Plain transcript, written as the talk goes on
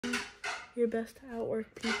your best to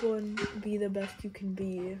outwork people and be the best you can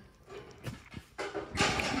be.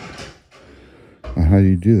 How do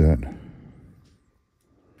you do that?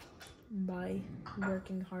 By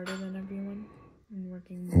working harder than everyone and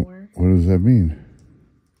working more. What does that mean?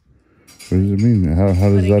 What does it mean? How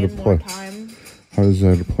does that apply? How does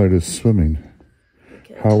that apply to swimming?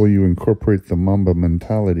 Because how will you incorporate the Mamba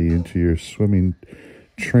mentality into your swimming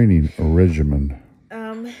training regimen?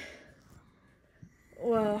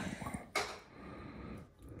 Well,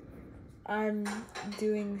 I'm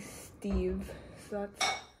doing Steve, so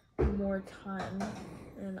that's more time,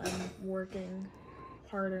 and I'm working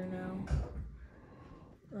harder now.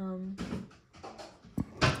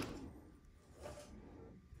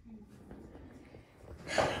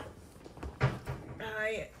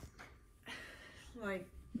 I like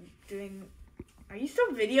doing. Are you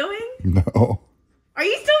still videoing? No. Are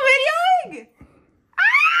you still videoing?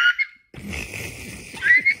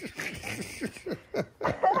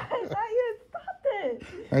 I thought you had stopped it.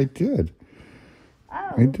 I did.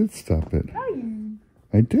 Oh. I did stop it. No, you...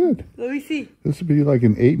 I did. Let me see. This would be like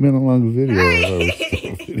an 8-minute long video if I was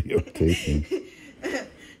still videotaping.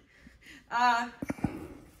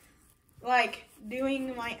 Like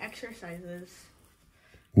doing my exercises.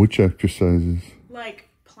 Which exercises? Like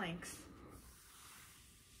planks.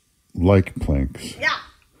 Like planks. Yeah.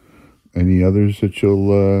 Any others that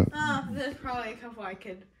you'll There's probably a couple I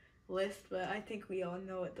could list, but I think we all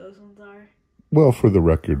know what those ones are. Well, for the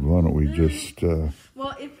record, why don't we just...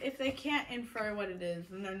 Well, if they can't infer what it is,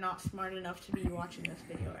 then they're not smart enough to be watching this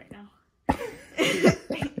video right now.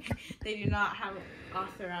 They do not have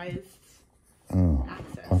authorized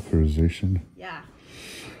access. Authorization? Yeah.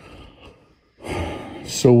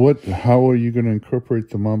 So how are you going to incorporate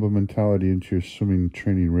the Mamba mentality into your swimming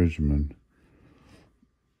training regimen?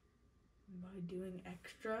 By doing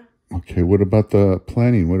extra. Okay, what about the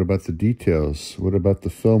planning? What about the details? What about the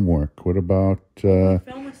film work? What about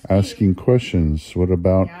asking questions? What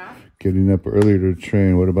about getting up earlier to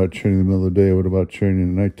train? What about training in the middle of the day? What about training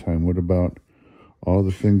at nighttime? What about all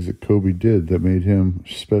the things that Kobe did that made him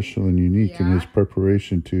special and unique in his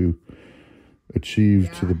preparation to achieve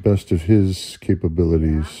to the best of his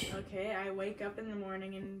capabilities? Yeah. Okay, I wake up in the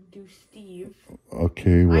morning and do Steve.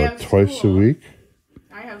 Okay, what, twice a week?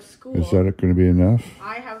 I have school. Is that going to be enough?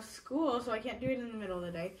 I have school, so I can't do it in the middle of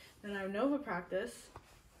the day. Then I have Nova practice.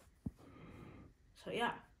 So,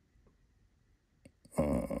 yeah.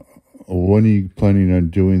 When are you planning on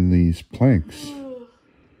doing these planks?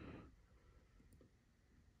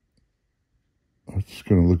 It's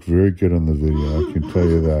going to look very good on the video, I can tell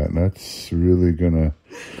you that. And that's really going to...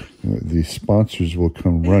 the sponsors will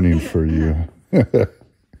come running for you.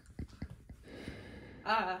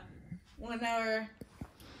 Whenever...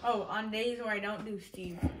 Oh, on days where I don't do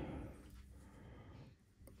Steve.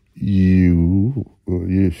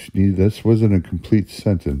 This wasn't a complete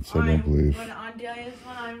sentence, I don't believe. On days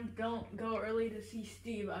when I don't go early to see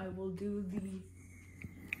Steve, I will do the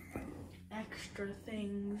extra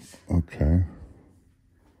things. Okay.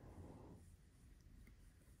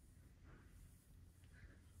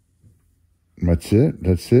 That's it?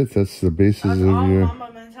 That's it? That's the basis of your... That's all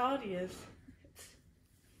Mamba mentality is. It's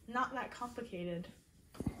not that complicated.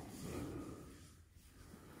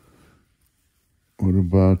 What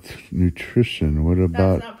about nutrition? What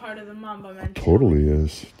about... That's not part of the Mamba mentality. Totally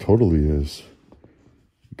is. Totally is.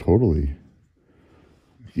 Totally.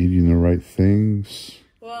 Eating the right things.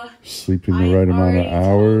 Well, sleeping the right amount of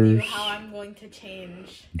hours. Told you how I'm going to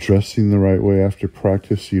change. Dressing the right way after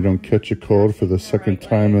practice so you don't catch a cold for the second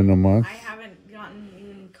time in a month. I haven't gotten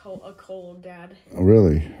even a cold, Dad.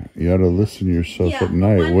 Really? You ought to listen to yourself at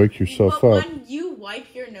night. Wake yourself up. When you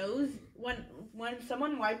wipe your nose... When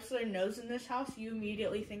someone wipes their nose in this house, you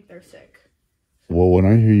immediately think they're sick. Well, when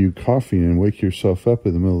I hear you coughing and wake yourself up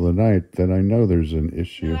in the middle of the night, then I know there's an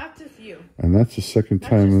issue. No, that's just you. And that's the second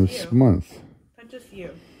time in this month. That's just you.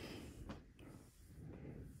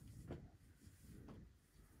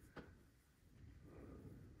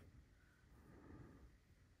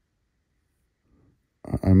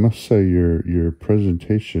 I must say your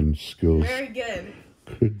presentation skills very good.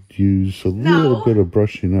 Could use a little bit of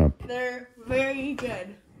brushing up. They're very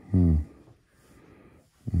good. All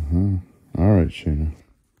right, Shayna.